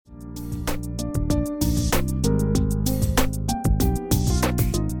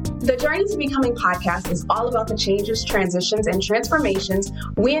The Journey to Becoming podcast is all about the changes, transitions, and transformations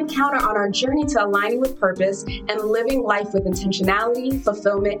we encounter on our journey to aligning with purpose and living life with intentionality,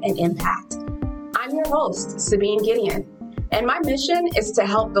 fulfillment, and impact. I'm your host, Sabine Gideon, and my mission is to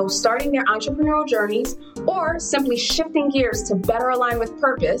help those starting their entrepreneurial journeys or simply shifting gears to better align with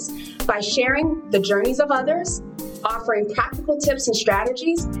purpose by sharing the journeys of others, offering practical tips and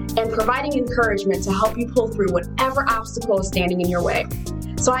strategies, and providing encouragement to help you pull through whatever obstacle is standing in your way.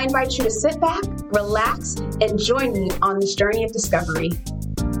 So I invite you to sit back, relax, and join me on this journey of discovery.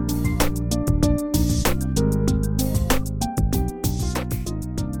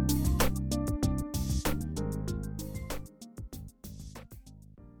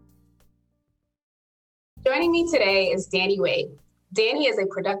 Joining me today is Danni Wade. Danni is a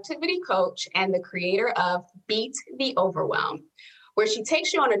productivity coach and the creator of Beat the Overwhelm, where she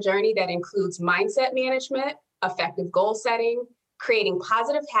takes you on a journey that includes mindset management, effective goal setting, creating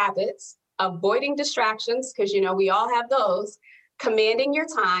positive habits, avoiding distractions, because we all have those, commanding your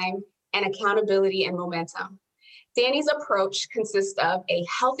time, and accountability and momentum. Danni's approach consists of a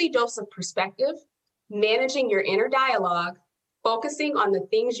healthy dose of perspective, managing your inner dialogue, focusing on the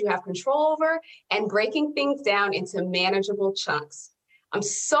things you have control over, and breaking things down into manageable chunks. I'm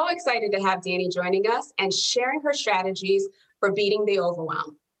so excited to have Danni joining us and sharing her strategies for beating the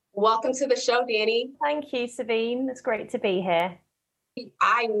overwhelm. Welcome to the show, Danni. Thank you, Sabine. It's great to be here.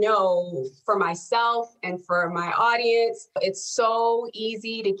 I know for myself and for my audience, it's so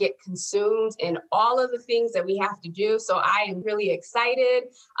easy to get consumed in all of the things that we have to do. So I am really excited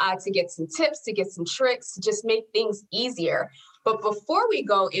to get some tips, to get some tricks, to just make things easier. But before we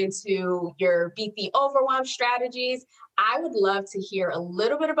go into your Beat the Overwhelm strategies, I would love to hear a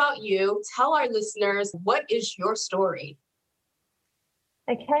little bit about you. Tell our listeners, what is your story?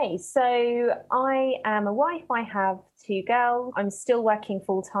 Okay, so I am a wife. I have 2 girls. I'm still working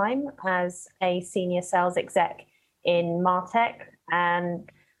full-time as a senior sales exec in MarTech, and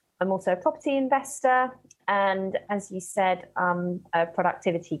I'm also a property investor. And as you said, I'm a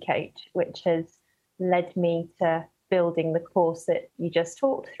productivity coach, which has led me to building the course that you just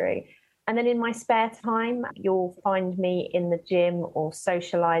talked through. And then in my spare time, you'll find me in the gym or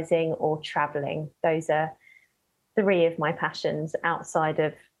socializing or traveling. Those are 3 of my passions outside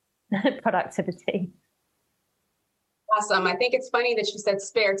of productivity. Awesome. I think it's funny that you said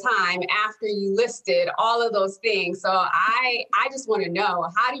spare time after you listed all of those things. So I just want to know,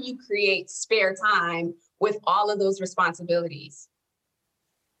 how do you create spare time with all of those responsibilities?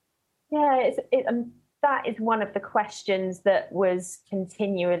 Yeah, that is one of the questions that was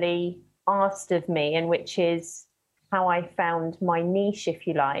continually asked of me, and which is how I found my niche, if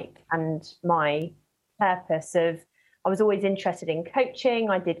you like, and my purpose of, I was always interested in coaching.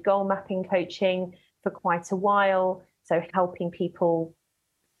 I did goal mapping coaching for quite a while, so helping people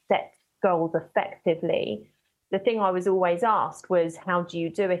set goals effectively. The thing I was always asked was, how do you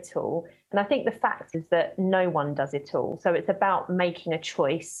do it all? And I think the fact is that no one does it all. So it's about making a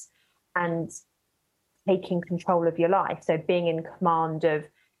choice and taking control of your life. So being in command of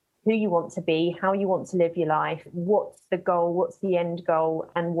who you want to be, how you want to live your life, what's the goal, what's the end goal,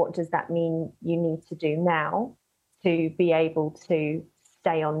 and what does that mean you need to do now to be able to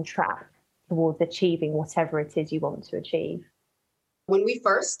stay on track towards achieving whatever it is you want to achieve. When we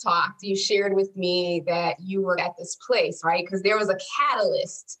first talked, you shared with me that you were at this place, right? Because there was a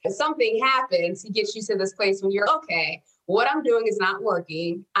catalyst. Something happened to get you to this place when you're, okay, what I'm doing is not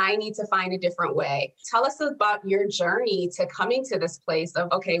working. I need to find a different way. Tell us about your journey to coming to this place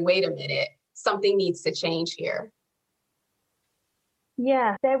of, okay, wait a minute, something needs to change here.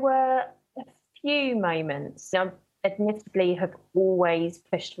 Yeah, there were a few moments. I admittedly have always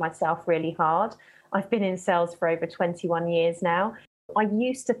pushed myself really hard. I've been in sales for over 21 years now. I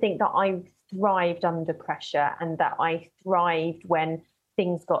used to think that I thrived under pressure and that I thrived when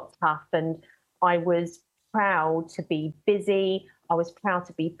things got tough, and I was proud to be busy. I was proud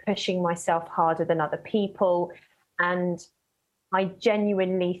to be pushing myself harder than other people. And I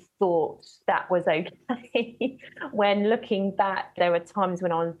genuinely thought that was okay. When looking back, there were times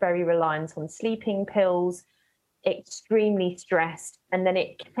when I was very reliant on sleeping pills, extremely stressed. And then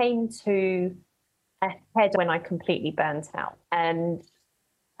it came to a head when I completely burnt out. And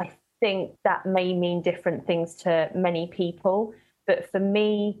I think that may mean different things to many people. But for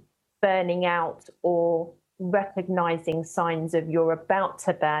me, burning out or recognizing signs of you're about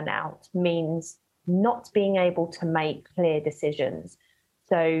to burn out means not being able to make clear decisions.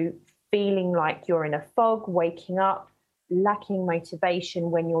 So feeling like you're in a fog, waking up, lacking motivation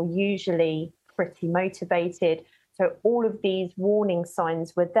when you're usually pretty motivated. So all of these warning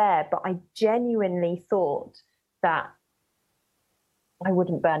signs were there, but I genuinely thought that I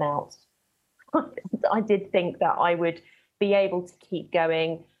wouldn't burn out. I did think that I would be able to keep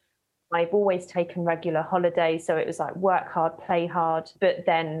going. I've always taken regular holidays, so it was like work hard, play hard, but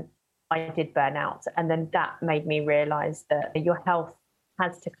then I did burn out. And then that made me realize that your health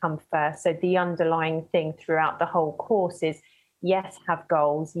has to come first. So the underlying thing throughout the whole course is, yes, have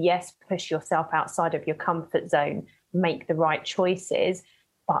goals, yes, push yourself outside of your comfort zone, make the right choices,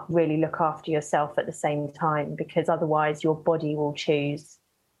 but really look after yourself at the same time, because otherwise your body will choose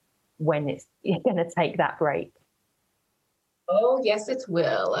when you're going to take that break. Oh, yes, it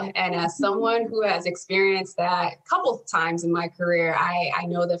will. And as someone who has experienced that a couple of times in my career, I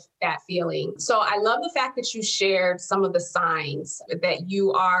know that feeling. So I love the fact that you shared some of the signs that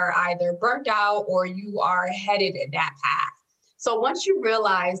you are either burnt out or you are headed in that path. So once you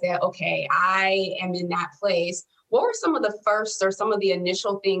realize that, okay, I am in that place, what were some of the first or some of the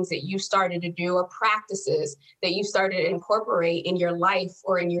initial things that you started to do or practices that you started to incorporate in your life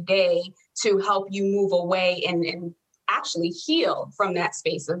or in your day to help you move away and actually heal from that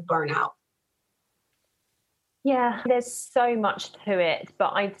space of burnout? Yeah, there's so much to it,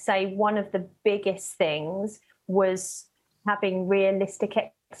 but I'd say one of the biggest things was having realistic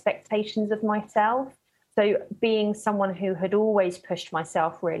expectations of myself. So being someone who had always pushed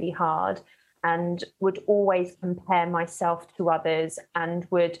myself really hard and would always compare myself to others, and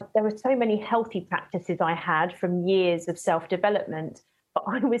there were so many healthy practices I had from years of self-development, but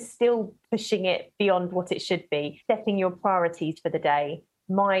I was still pushing it beyond what it should be. Setting your priorities for the day.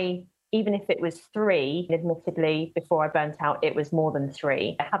 Even if it was 3, admittedly, before I burnt out, it was more than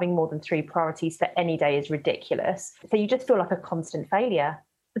 3. Having more than 3 priorities for any day is ridiculous. So you just feel like a constant failure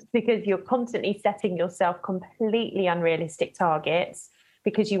because you're constantly setting yourself completely unrealistic targets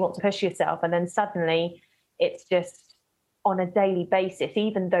because you want to push yourself. And then suddenly it's just on a daily basis,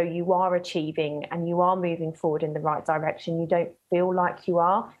 even though you are achieving and you are moving forward in the right direction, you don't feel like you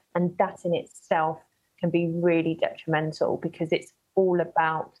are. And that in itself can be really detrimental because it's all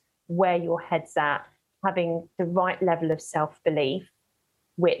about where your head's at, having the right level of self-belief,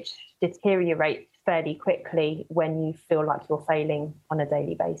 which deteriorates fairly quickly when you feel like you're failing on a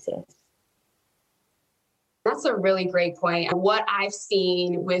daily basis. That's a really great point. What I've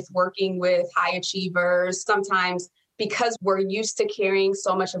seen with working with high achievers, sometimes because we're used to carrying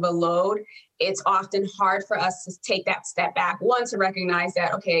so much of a load, it's often hard for us to take that step back. One, to recognize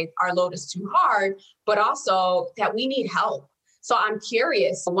that, okay, our load is too hard, but also that we need help. So I'm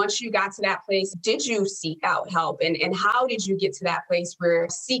curious, once you got to that place, did you seek out help? And how did you get to that place where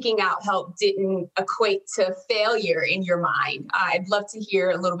seeking out help didn't equate to failure in your mind? I'd love to hear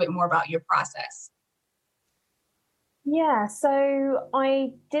a little bit more about your process. Yeah, so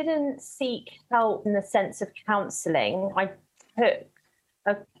I didn't seek help in the sense of counselling. I took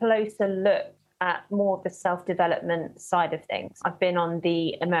a closer look at more the self-development side of things. I've been on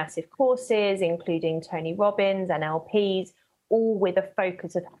the immersive courses, including Tony Robbins, NLPs, all with a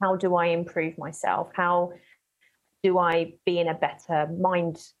focus of how do I improve myself? How do I be in a better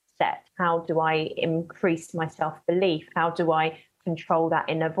mindset? How do I increase my self-belief? How do I control that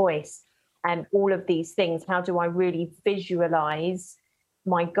inner voice? And all of these things, how do I really visualize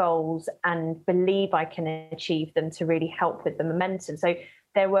my goals and believe I can achieve them to really help with the momentum? So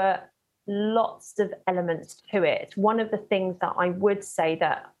there were lots of elements to it. One of the things that I would say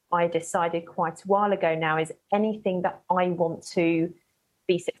that I decided quite a while ago now is anything that I want to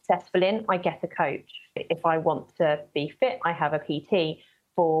be successful in, I get a coach. If I want to be fit, I have a PT.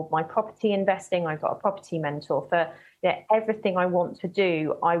 For my property investing, I've got a property mentor. For everything I want to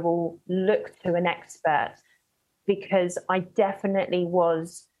do, I will look to an expert because I definitely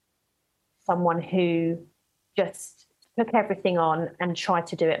was someone who just took everything on and tried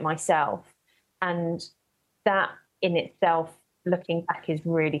to do it myself. And that in itself, looking back, is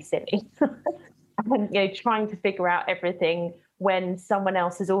really silly. And trying to figure out everything when someone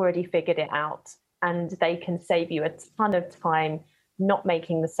else has already figured it out and they can save you a ton of time, not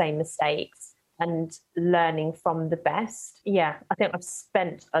making the same mistakes and learning from the best. Yeah, I think I've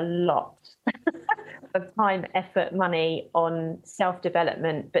spent a lot of time, effort, money on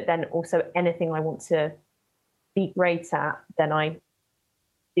self-development, but then also anything I want to be great at, then I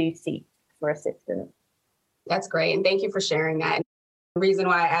do seek for assistance. That's great. And thank you for sharing that. The reason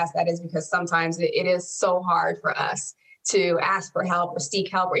why I ask that is because sometimes it is so hard for us to ask for help or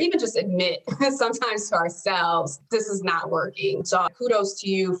seek help or even just admit sometimes to ourselves, this is not working. So kudos to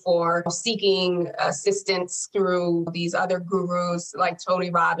you for seeking assistance through these other gurus like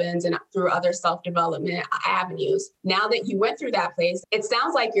Tony Robbins and through other self-development avenues. Now that you went through that place, it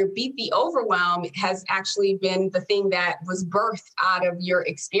sounds like your Beat the Overwhelm has actually been the thing that was birthed out of your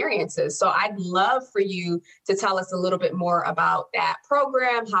experiences. So I'd love for you to tell us a little bit more about that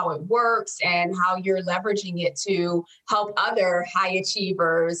program, how it works, and how you're leveraging it to help other high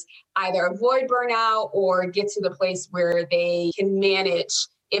achievers either avoid burnout or get to the place where they can manage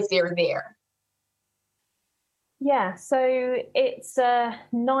if they're there. Yeah, so it's a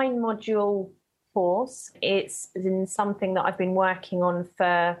 9-module course. It's been something that I've been working on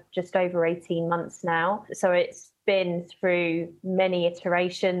for just over 18 months now. So it's been through many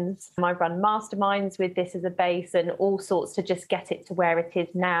iterations. I've run masterminds with this as a base and all sorts to just get it to where it is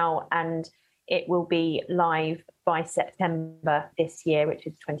now. And it will be live by September this year, which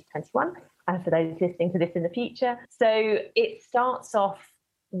is 2021. And for those listening to this in the future. So it starts off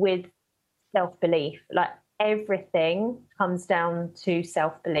with self-belief. Like everything comes down to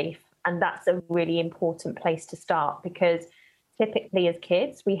self-belief. And that's a really important place to start because typically as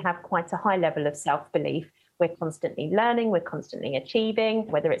kids, we have quite a high level of self-belief. We're constantly learning, we're constantly achieving,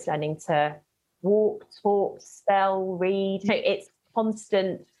 whether it's learning to walk, talk, spell, read. It's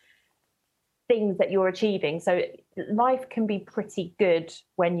constant things that you're achieving. So life can be pretty good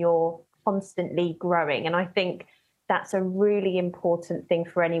when you're constantly growing. And I think that's a really important thing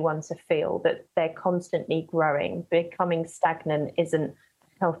for anyone to feel, that they're constantly growing. Becoming stagnant isn't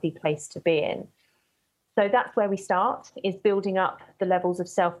a healthy place to be in. So that's where we start, is building up the levels of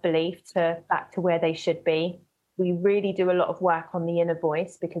self-belief to back to where they should be. We really do a lot of work on the inner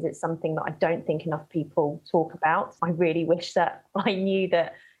voice because it's something that I don't think enough people talk about. I really wish that I knew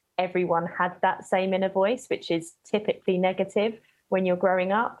that everyone had that same inner voice, which is typically negative when you're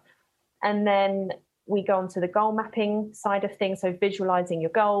growing up. And then we go on to the goal mapping side of things. So visualizing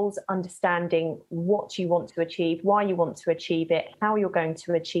your goals, understanding what you want to achieve, why you want to achieve it, how you're going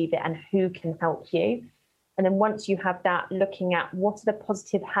to achieve it, and who can help you. And then once you have that, looking at what are the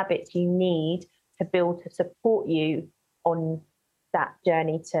positive habits you need to build to support you on that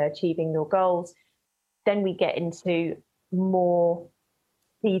journey to achieving your goals. Then we get into more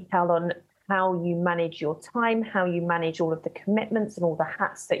detail on how you manage your time, how you manage all of the commitments and all the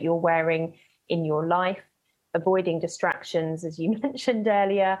hats that you're wearing in your life, avoiding distractions, as you mentioned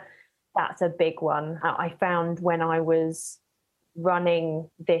earlier. That's a big one. I found when I was running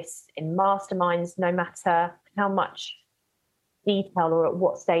this in masterminds, no matter how much detail or at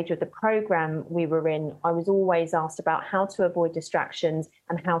what stage of the program we were in, I was always asked about how to avoid distractions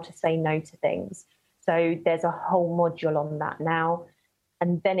and how to say no to things. So there's a whole module on that now.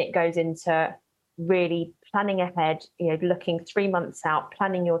 And then it goes into really planning ahead, looking 3 months out,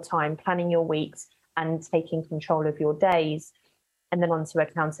 planning your time, planning your weeks, and taking control of your days. And then onto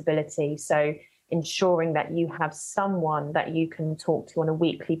accountability. So ensuring that you have someone that you can talk to on a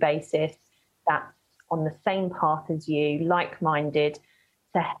weekly basis that's on the same path as you, like-minded,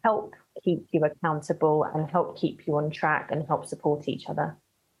 to help keep you accountable and help keep you on track and help support each other.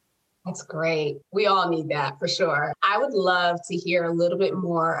 That's great. We all need that for sure. I would love to hear a little bit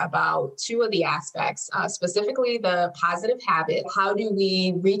more about two of the aspects, specifically the positive habit. How do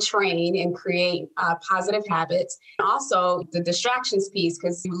we retrain and create positive habits? And also the distractions piece,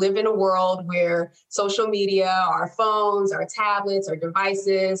 because you live in a world where social media, our phones, our tablets, our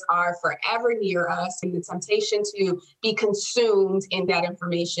devices are forever near us. And the temptation to be consumed in that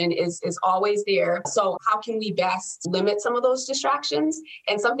information is always there. So how can we best limit some of those distractions?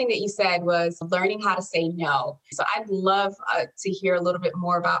 And something that you said was learning how to say no. So I'd love to hear a little bit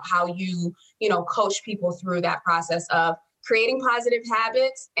more about how you coach people through that process of creating positive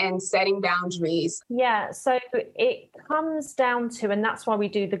habits and setting boundaries. Yeah, so it comes down to, and that's why we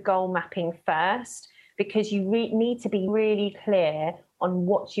do the goal mapping first, because you need to be really clear on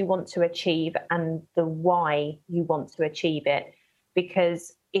what you want to achieve and the why you want to achieve it.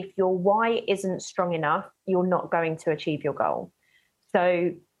 Because if your why isn't strong enough, you're not going to achieve your goal.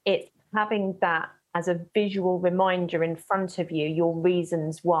 So it's having that as a visual reminder in front of you, your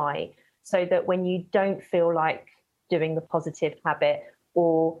reasons why, so that when you don't feel like doing the positive habit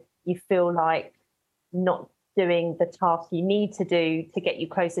or you feel like not doing the task you need to do to get you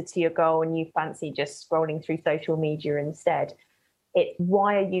closer to your goal and you fancy just scrolling through social media instead, it's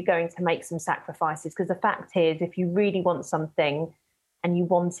why are you going to make some sacrifices? Because the fact is, if you really want something and you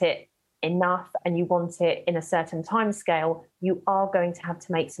want it enough and you want it in a certain time scale, you are going to have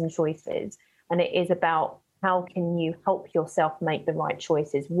to make some choices. And it is about how can you help yourself make the right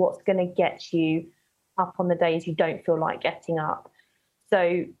choices? What's going to get you up on the days you don't feel like getting up.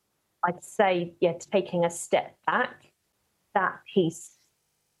 So I'd say, taking a step back, that piece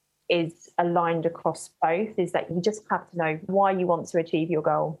is aligned across both, is that you just have to know why you want to achieve your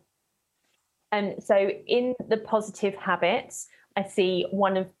goal. And so in the positive habits, I see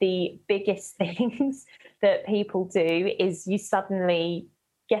one of the biggest things that people do is you suddenly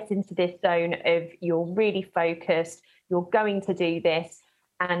get into this zone of you're really focused, you're going to do this,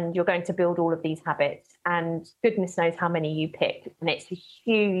 and you're going to build all of these habits. And goodness knows how many you pick. And it's a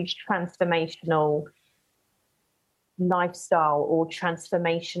huge transformational lifestyle or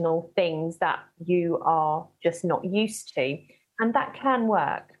transformational things that you are just not used to. And that can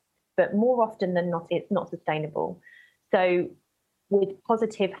work, but more often than not, it's not sustainable. So with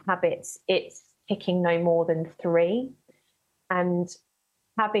positive habits, it's picking no more than 3 and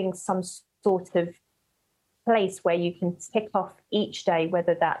having some sort of place where you can tick off each day,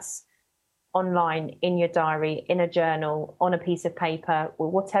 whether that's online, in your diary, in a journal, on a piece of paper,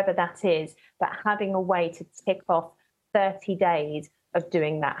 or whatever that is, but having a way to tick off 30 days of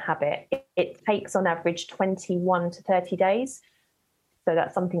doing that habit. It takes on average 21 to 30 days. So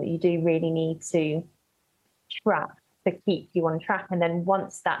that's something that you do really need to track to keep you on track. And then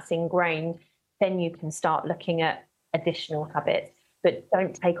once that's ingrained, then you can start looking at additional habits. But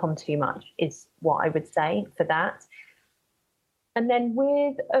don't take on too much is what I would say for that. And then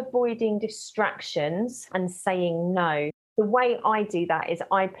with avoiding distractions and saying no, the way I do that is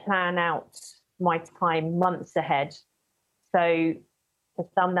I plan out my time months ahead. So for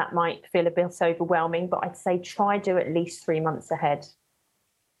some that might feel a bit overwhelming, but I'd say try do at least 3 months ahead.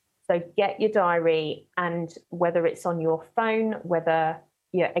 So get your diary, and whether it's on your phone, whether,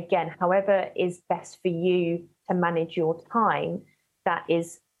 again, however is best for you to manage your time, that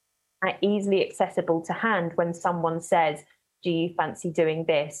is easily accessible to hand. When someone says, do you fancy doing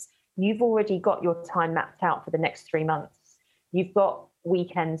this? You've already got your time mapped out for the next 3 months. You've got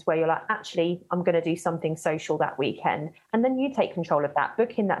weekends where you're like, actually, I'm going to do something social that weekend. And then you take control of that,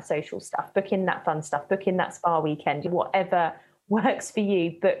 book in that social stuff, book in that fun stuff, book in that spa weekend, whatever works for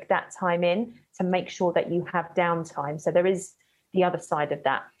you, book that time in to make sure that you have downtime. So there is the other side of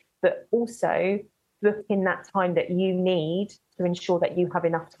that, but also book in that time that you need to ensure that you have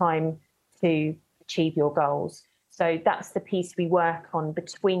enough time to achieve your goals. So that's the piece we work on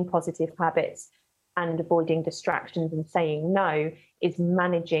between positive habits and avoiding distractions and saying no, is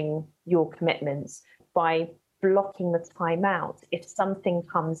managing your commitments by blocking the time out. If something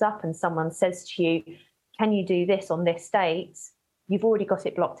comes up and someone says to you, can you do this on this date? You've already got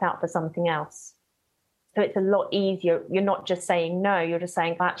it blocked out for something else. So it's a lot easier. You're not just saying no, you're just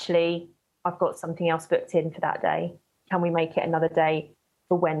saying, actually, I've got something else booked in for that day. Can we make it another day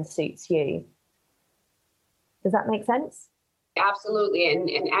for when suits you? Does that make sense? Absolutely. And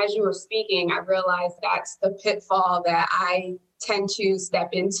as you were speaking, I realized that's the pitfall that I tend to step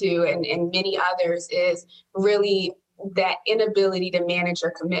into, and many others, is really that inability to manage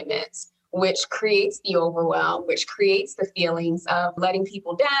your commitments, which creates the overwhelm, which creates the feelings of letting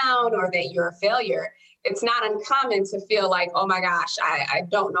people down or that you're a failure. It's not uncommon to feel like, oh my gosh, I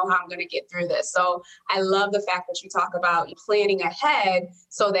don't know how I'm going to get through this. So I love the fact that you talk about planning ahead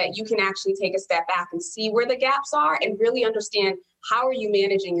so that you can actually take a step back and see where the gaps are and really understand how are you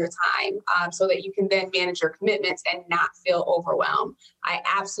managing your time so that you can then manage your commitments and not feel overwhelmed. I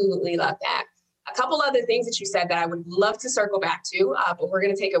absolutely love that. A couple other things that you said that I would love to circle back to, but we're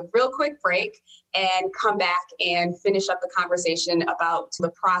going to take a real quick break and come back and finish up the conversation about the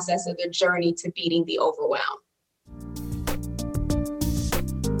process of the journey to beating the overwhelm.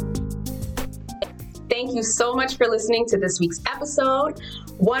 Thank you so much for listening to this week's episode.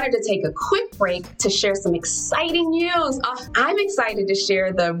 Wanted to take a quick break to share some exciting news. I'm excited to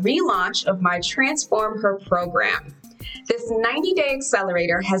share the relaunch of my Transform Her program. This 90-day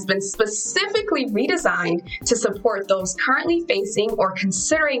accelerator has been specifically redesigned to support those currently facing or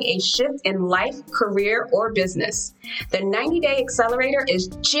considering a shift in life, career, or business. The 90-day accelerator is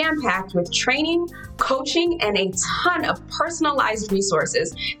jam-packed with training, coaching, and a ton of personalized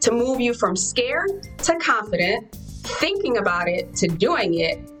resources to move you from scared to confident, thinking about it to doing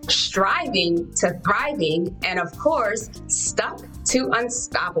it, striving to thriving, and of course, stuck to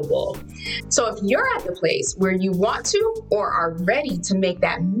unstoppable. So if you're at the place where you want to or are ready to make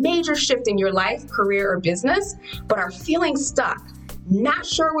that major shift in your life, career, or business, but are feeling stuck, not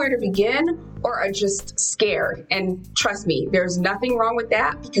sure where to begin, or are just scared, and trust me, there's nothing wrong with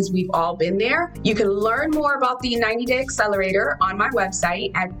that because we've all been there. You can learn more about the 90-Day Accelerator on my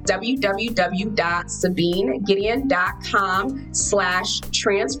website at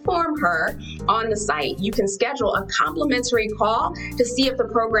www.sabinegideon.com/transformher. On the site, you can schedule a complimentary call to see if the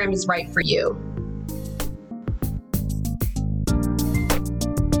program is right for you.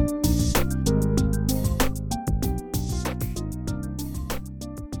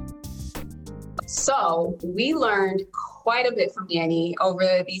 So we learned quite a bit from Danni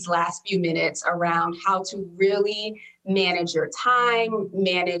over these last few minutes around how to really manage your time,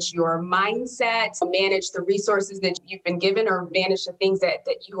 manage your mindset, manage the resources that you've been given, or manage the things that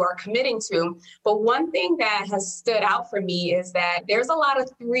you are committing to. But one thing that has stood out for me is that there's a lot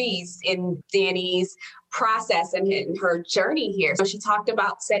of threes in Danni's process and in her journey here. So she talked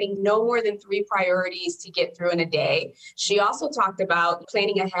about setting no more than 3 priorities to get through in a day. She also talked about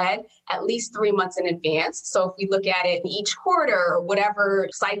planning ahead at least 3 months in advance. So if we look at it each quarter or whatever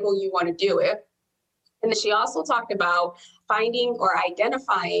cycle you want to do it. And then she also talked about finding or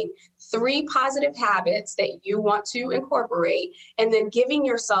identifying 3 positive habits that you want to incorporate, and then giving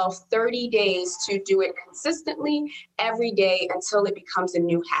yourself 30 days to do it consistently every day until it becomes a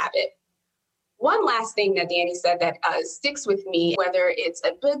new habit. One last thing that Danni said that sticks with me, whether it's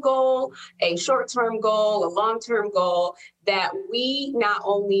a big goal, a short-term goal, a long-term goal, that we not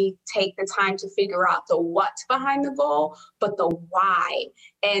only take the time to figure out the what behind the goal, but the why.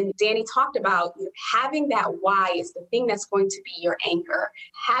 And Danni talked about having that why is the thing that's going to be your anchor.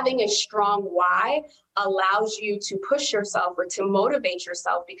 Having a strong why allows you to push yourself or to motivate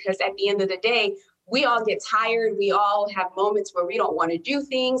yourself, because at the end of the day, we all get tired. We all have moments where we don't want to do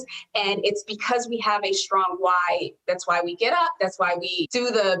things. And it's because we have a strong why. That's why we get up. That's why we do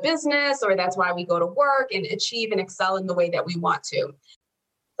the business, or that's why we go to work and achieve and excel in the way that we want to.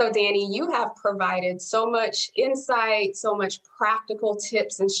 So Danni, you have provided so much insight, so much practical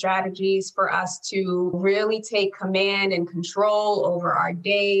tips and strategies for us to really take command and control over our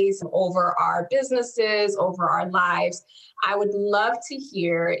days, over our businesses, over our lives. I would love to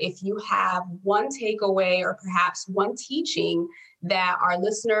hear if you have one takeaway or perhaps one teaching that our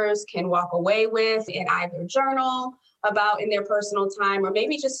listeners can walk away with and either journal about in their personal time, or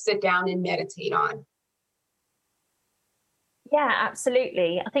maybe just sit down and meditate on. Yeah,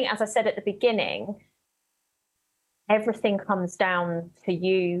 absolutely. I think, as I said at the beginning, everything comes down to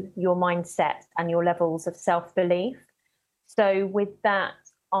you, your mindset, and your levels of self-belief. So with that,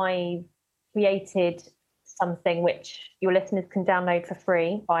 I created something which your listeners can download for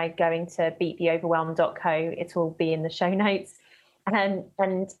free by going to beattheoverwhelm.co. It will be in the show notes.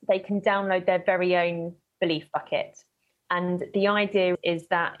 And they can download their very own belief bucket. And the idea is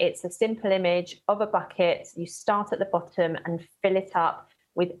that it's a simple image of a bucket. You start at the bottom and fill it up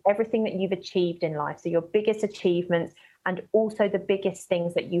with everything that you've achieved in life. So your biggest achievements and also the biggest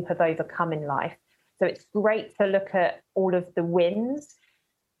things that you have overcome in life. So it's great to look at all of the wins,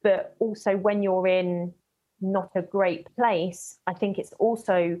 but also when you're in not a great place, I think it's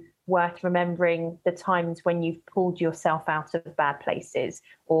also worth remembering the times when you've pulled yourself out of bad places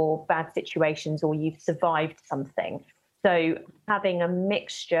or bad situations, or you've survived something. So having a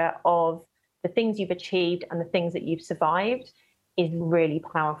mixture of the things you've achieved and the things that you've survived is really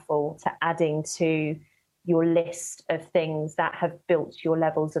powerful to adding to your list of things that have built your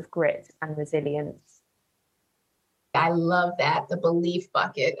levels of grit and resilience. I love that, the belief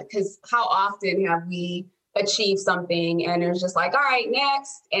bucket, because how often have we achieved something and it's just like, all right,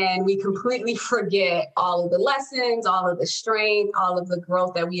 next. And we completely forget all of the lessons, all of the strength, all of the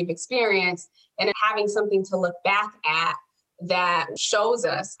growth that we've experienced, and having something to look back at that shows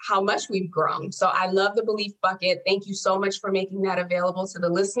us how much we've grown. So I love the belief bucket. Thank you so much for making that available to the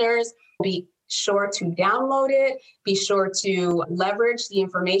listeners. Be sure to download it. Be sure to leverage the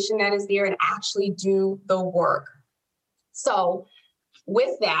information that is there and actually do the work. So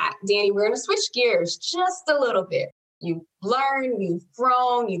with that, Danni, we're going to switch gears just a little bit. You've learned, you've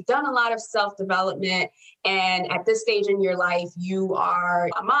grown, you've done a lot of self-development. And at this stage in your life, you are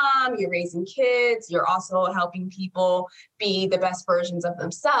a mom, you're raising kids, you're also helping people be the best versions of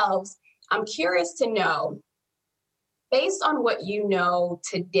themselves. I'm curious to know, based on what you know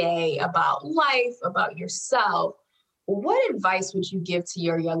today about life, about yourself, what advice would you give to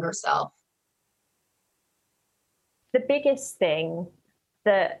your younger self? The biggest thing,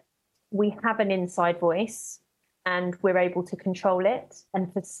 that we have an inside voice and we're able to control it.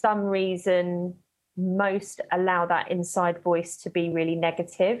 And for some reason, most allow that inside voice to be really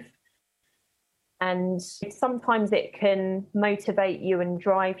negative. And sometimes it can motivate you and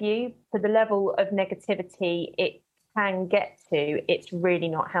drive you to the level of negativity it can get to. It's really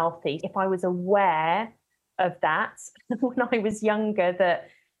not healthy. If I was aware of that when I was younger, that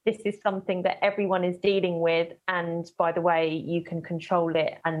this is something that everyone is dealing with, and by the way, you can control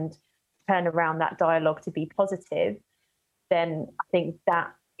it and turn around that dialogue to be positive, then I think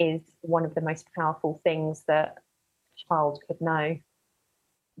that is one of the most powerful things that a child could know.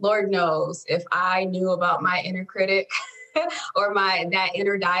 Lord knows if I knew about my inner critic or that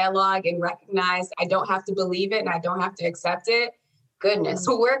inner dialogue and recognized I don't have to believe it and I don't have to accept it, Goodness,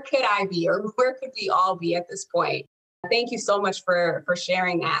 where could I be, or where could we all be at this point? Thank you so much for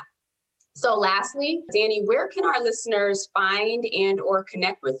sharing that. So lastly, Danni, where can our listeners find and or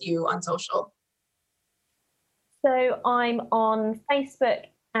connect with you on social? So I'm on Facebook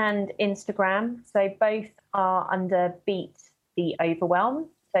and Instagram. So both are under Beat the Overwhelm.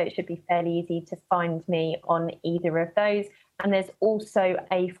 So it should be fairly easy to find me on either of those. And there's also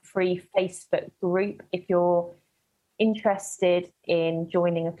a free Facebook group if you're interested in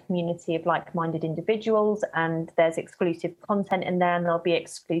joining a community of like-minded individuals, and there's exclusive content in there, and there'll be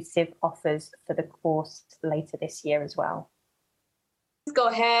exclusive offers for the course later this year as well. Go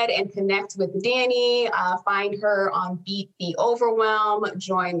ahead and connect with Danni, find her on Beat the Overwhelm,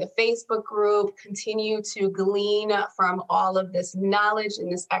 join the Facebook group, continue to glean from all of this knowledge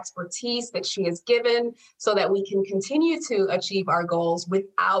and this expertise that she has given so that we can continue to achieve our goals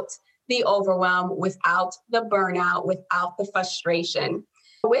without the overwhelm, without the burnout, without the frustration.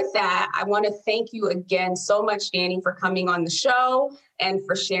 With that, I want to thank you again so much, Danni, for coming on the show and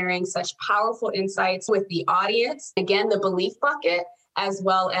for sharing such powerful insights with the audience. Again, the belief bucket, as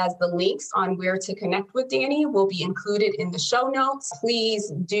well as the links on where to connect with Danni, will be included in the show notes.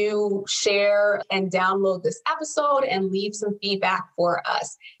 Please do share and download this episode and leave some feedback for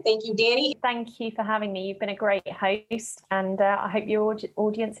us. Thank you, Danni. Thank you for having me. You've been a great host, and I hope your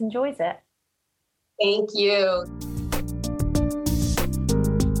audience enjoys it. Thank you.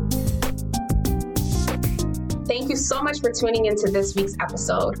 Thank you so much for tuning into this week's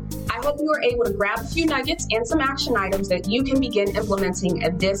episode. I hope you were able to grab a few nuggets and some action items that you can begin implementing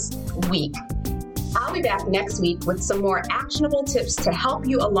this week. I'll be back next week with some more actionable tips to help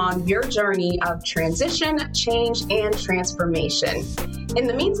you along your journey of transition, change, and transformation. In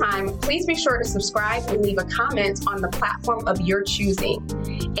the meantime, please be sure to subscribe and leave a comment on the platform of your choosing.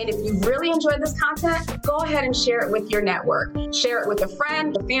 And if you really enjoyed this content, go ahead and share it with your network. Share it with a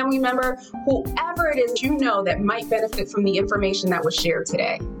friend, a family member, whoever it is you know that might benefit from the information that was shared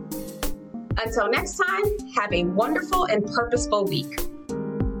today. Until next time, have a wonderful and purposeful week.